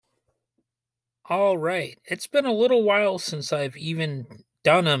All right. It's been a little while since I've even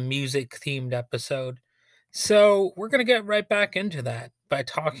done a music themed episode. So we're going to get right back into that by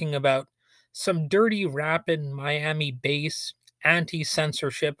talking about some dirty rappin' Miami bass anti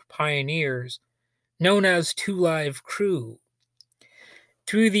censorship pioneers known as Two Live Crew.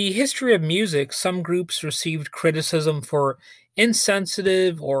 Through the history of music, some groups received criticism for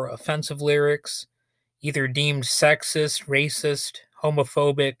insensitive or offensive lyrics, either deemed sexist, racist,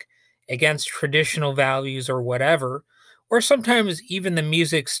 homophobic, against traditional values, or whatever, or sometimes even the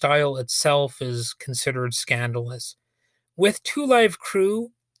music style itself is considered scandalous. With Two Live Crew,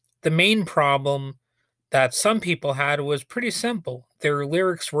 the main problem that some people had was pretty simple. Their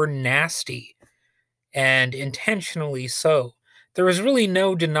lyrics were nasty, and intentionally so. There was really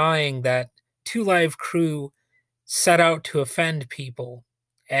no denying that Two Live Crew set out to offend people,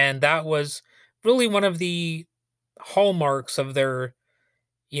 and that was really one of the hallmarks of their,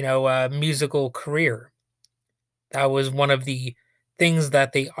 musical career. That was one of the things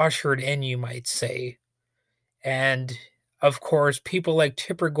that they ushered in, you might say. And of course, people like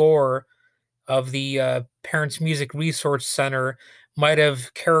Tipper Gore of the Parents Music Resource Center might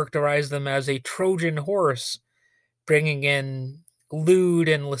have characterized them as a Trojan horse, bringing in lewd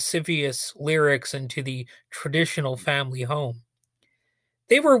and lascivious lyrics into the traditional family home.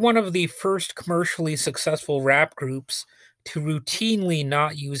 They were one of the first commercially successful rap groups to routinely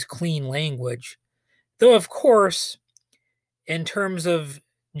not use clean language. Though, of course, in terms of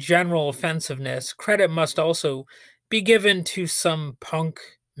general offensiveness, credit must also be given to some punk,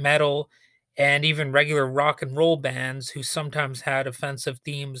 metal, and even regular rock and roll bands who sometimes had offensive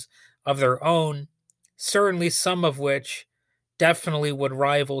themes of their own, certainly some of which definitely would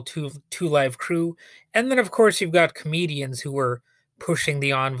rival Two Live Crew. And then, of course, you've got comedians who were pushing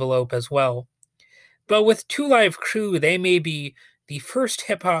the envelope as well. But with Two Live Crew, they may be the first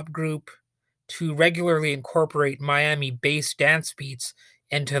hip hop group to regularly incorporate Miami bass dance beats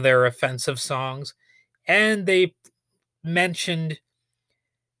into their offensive songs, and they mentioned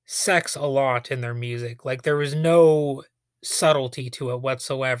sex a lot in their music. Like there was no subtlety to it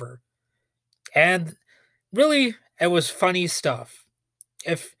whatsoever. And really, it was funny stuff.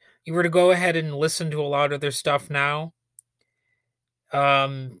 If you were to go ahead and listen to a lot of their stuff now,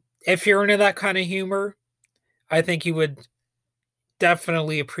 if you're into that kind of humor, I think you would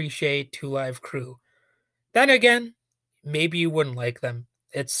definitely appreciate Two Live Crew. Then again, maybe you wouldn't like them.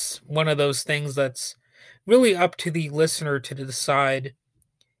 It's one of those things that's really up to the listener to decide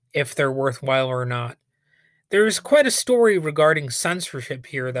if they're worthwhile or not. There's quite a story regarding censorship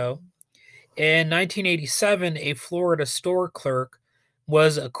here, though. In 1987, a Florida store clerk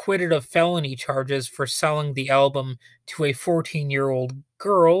was acquitted of felony charges for selling the album to a 14-year-old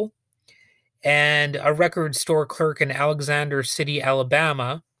girl, and a record store clerk in Alexander City,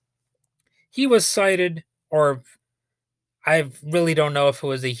 Alabama. He was cited, or I really don't know if it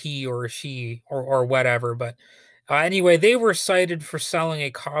was a he or a she or whatever, but anyway, they were cited for selling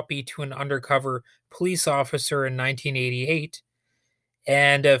a copy to an undercover police officer in 1988,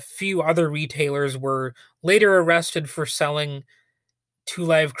 and a few other retailers were later arrested for selling Two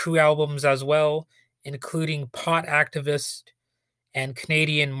Live Crew albums as well, including pot activist and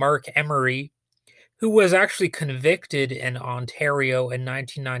Canadian Mark Emery, who was actually convicted in Ontario in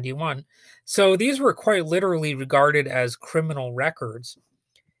 1991. So these were quite literally regarded as criminal records.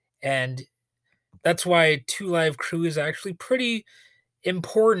 And that's why Two Live Crew is actually pretty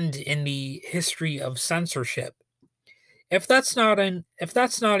important in the history of censorship. If that's not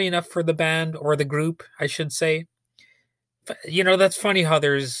enough for the band or the group, I should say, that's funny how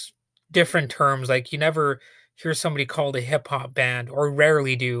there's different terms. Like you never hear somebody called a hip hop band, or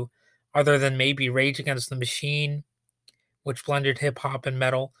rarely do, other than maybe Rage Against the Machine, which blended hip hop and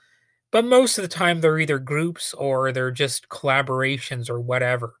metal. But most of the time, they're either groups or they're just collaborations or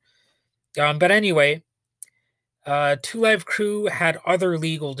whatever. But anyway, Two Live Crew had other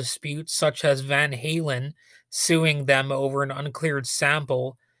legal disputes, such as Van Halen suing them over an uncleared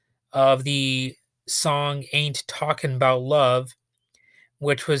sample of the song Ain't Talkin' About Love,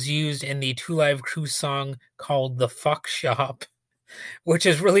 which was used in the Two Live Crew song called The Fuck Shop, which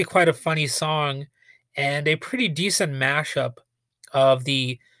is really quite a funny song and a pretty decent mashup of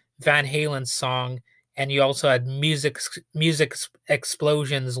the Van Halen song. And you also had music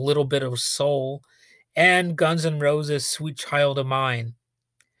explosions, little bit of soul, and Guns N' Roses' "Sweet Child of Mine."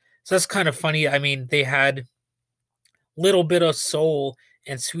 So that's kind of funny. I mean, they had little bit of soul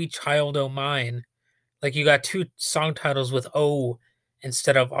and "Sweet Child O' Mine." Like you got two song titles with "O"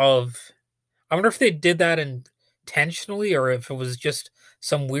 instead of "of." I wonder if they did that intentionally or if it was just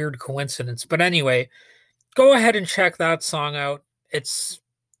some weird coincidence. But anyway, go ahead and check that song out. It's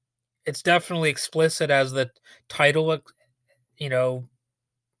It's definitely explicit, as the title, you know,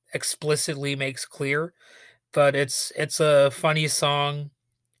 explicitly makes clear, but it's a funny song.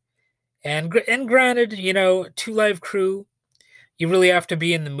 And granted, Two Live Crew, you really have to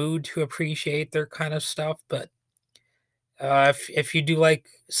be in the mood to appreciate their kind of stuff. But if you do like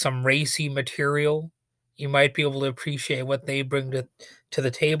some racy material, you might be able to appreciate what they bring to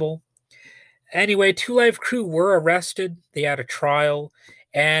the table. Anyway, Two Live Crew were arrested. They had a trial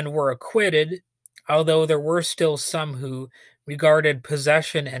and were acquitted, although there were still some who regarded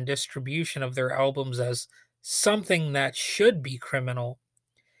possession and distribution of their albums as something that should be criminal.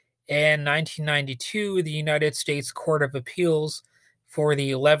 In 1992, the United States Court of Appeals for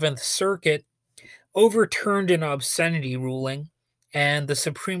the 11th Circuit overturned an obscenity ruling, and the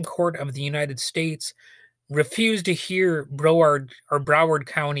Supreme Court of the United States refused to hear Broward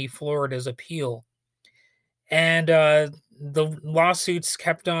County, Florida's appeal. And the lawsuits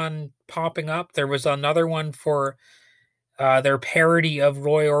kept on popping up. There was another one for their parody of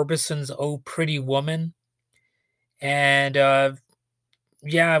Roy Orbison's "Oh Pretty Woman," and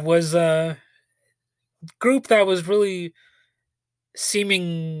yeah, it was a group that was really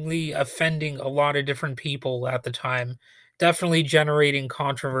seemingly offending a lot of different people at the time, definitely generating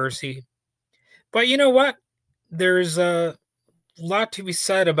controversy. But you know what? There's a lot to be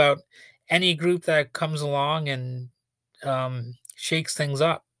said about any group that comes along and shakes things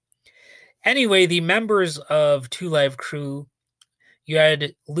up. Anyway, the members of Two Live Crew, you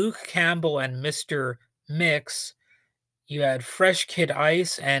had Luke Campbell and Mr. Mix, you had Fresh Kid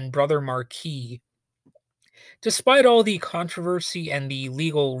Ice and Brother Marquis. Despite all the controversy and the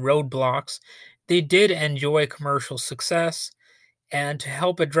legal roadblocks, they did enjoy commercial success. And to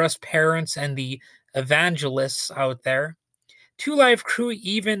help address parents and the evangelists out there, Two Live Crew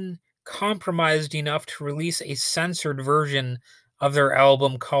even compromised enough to release a censored version of their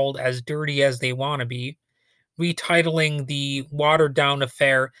album called As Dirty as They Wanna Be, retitling the watered down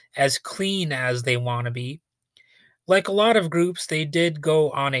affair as Clean as They Wanna Be. Like a lot of groups, they did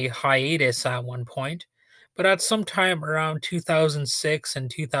go on a hiatus at one point, but at some time around 2006 and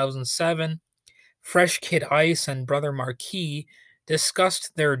 2007, Fresh Kid Ice and Brother Marquis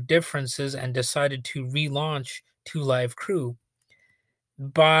discussed their differences and decided to relaunch Two Live Crew.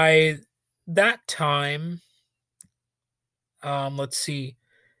 By that time, let's see,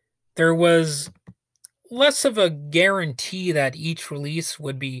 there was less of a guarantee that each release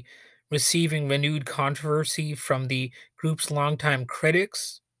would be receiving renewed controversy from the group's longtime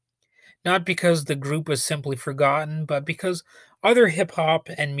critics, not because the group was simply forgotten, but because other hip hop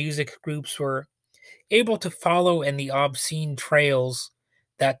and music groups were able to follow in the obscene trails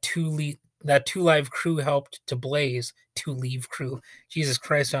that Two Live Crew helped to blaze. Two Leave Crew. Jesus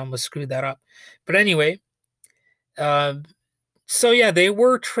Christ, I almost screwed that up. But anyway, uh, so yeah, they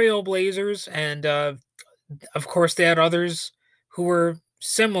were trailblazers, and of course, they had others who were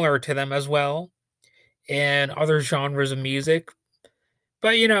similar to them as well in other genres of music.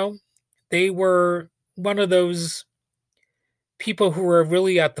 But they were one of those people who were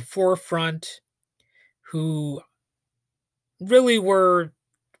really at the forefront, who really were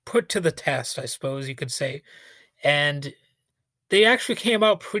put to the test, I suppose you could say. And they actually came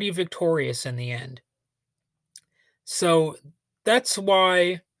out pretty victorious in the end. So that's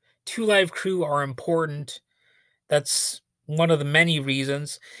why Two Live Crew are important. That's one of the many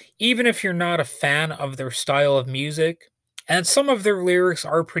reasons. Even if you're not a fan of their style of music, and some of their lyrics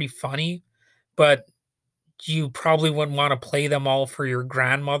are pretty funny, but you probably wouldn't want to play them all for your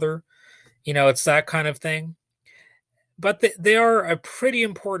grandmother. It's that kind of thing. But they are a pretty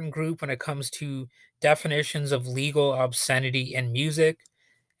important group when it comes to definitions of legal obscenity in music,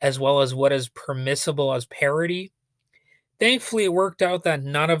 as well as what is permissible as parody. Thankfully, it worked out that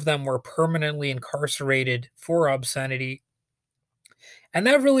none of them were permanently incarcerated for obscenity. And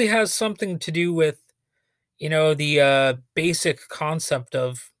that really has something to do with, the basic concept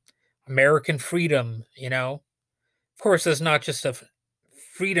of American freedom. Of course, it's not just a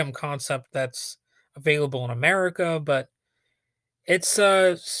freedom concept that's available in America, but it's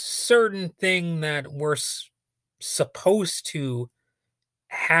a certain thing that we're supposed to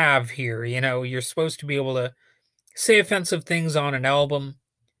have here. You're supposed to be able to say offensive things on an album,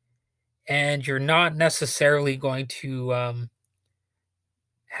 and you're not necessarily going to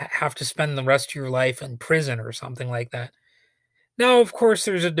have to spend the rest of your life in prison or something like that. Now, of course,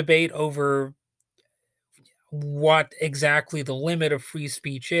 there's a debate over what exactly the limit of free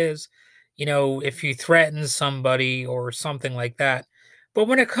speech is, if you threaten somebody or something like that. But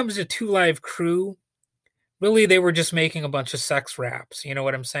when it comes to Two Live Crew, really they were just making a bunch of sex raps. You know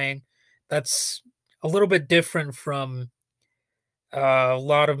what I'm saying? That's a little bit different from a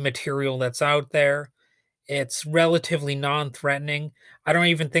lot of material that's out there. It's relatively non-threatening. I don't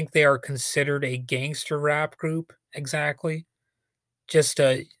even think they are considered a gangster rap group exactly. Just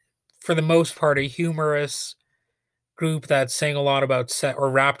a, for the most part, a humorous group that sang a lot about sex or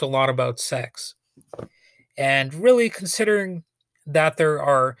rapped a lot about sex. And really considering that there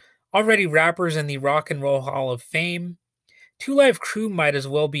are already rappers in the Rock and Roll Hall of Fame, Two Live Crew might as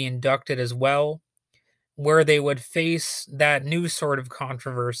well be inducted as well, where they would face that new sort of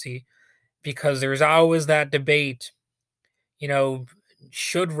controversy because there's always that debate, you know,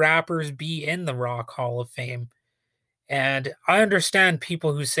 should rappers be in the Rock Hall of Fame? And I understand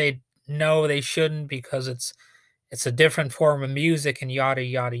people who say no, they shouldn't because it's a different form of music and yada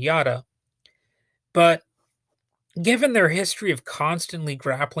yada yada. But given their history of constantly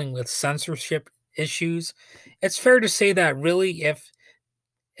grappling with censorship issues, it's fair to say that really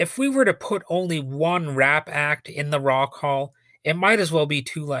if we were to put only one rap act in the Rock Hall, it might as well be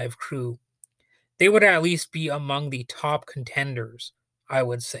Two Live Crew. They would at least be among the top contenders, I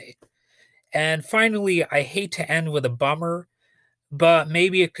would say. And finally, I hate to end with a bummer, but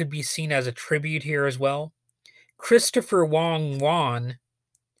maybe it could be seen as a tribute here as well. Christopher Wong Wan,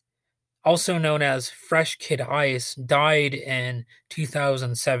 also known as Fresh Kid Ice, died in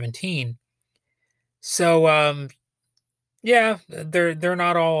 2017. So yeah, they're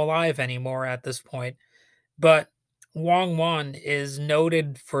not all alive anymore at this point. But Wong Wan is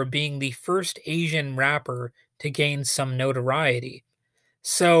noted for being the first Asian rapper to gain some notoriety.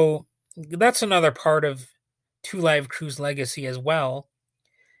 So that's another part of Two Live Crew's legacy as well.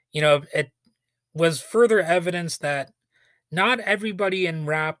 It was further evidence that not everybody in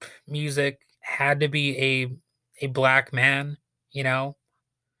rap music had to be a black man, you know,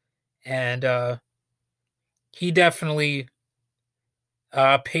 and he definitely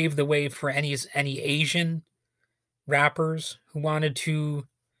paved the way for any Asian rappers who wanted to,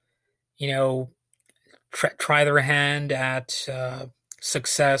 you know, try their hand at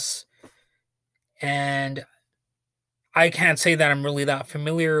success. And I can't say that I'm really that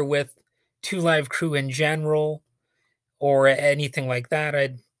familiar with Two Live Crew in general or anything like that.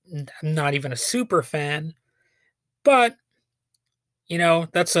 I'm not even a super fan, but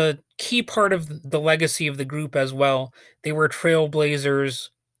that's a key part of the legacy of the group as well. They were trailblazers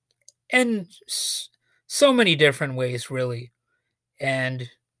in so many different ways, really. And,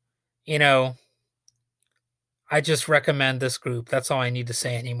 you know, I just recommend this group. That's all I need to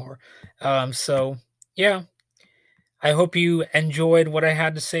say anymore. So, yeah, I hope you enjoyed what I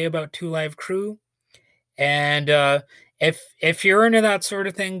had to say about Two Live Crew. And if you're into that sort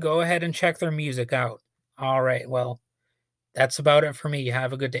of thing, go ahead and check their music out. All right, well, that's about it for me.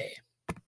 Have a good day.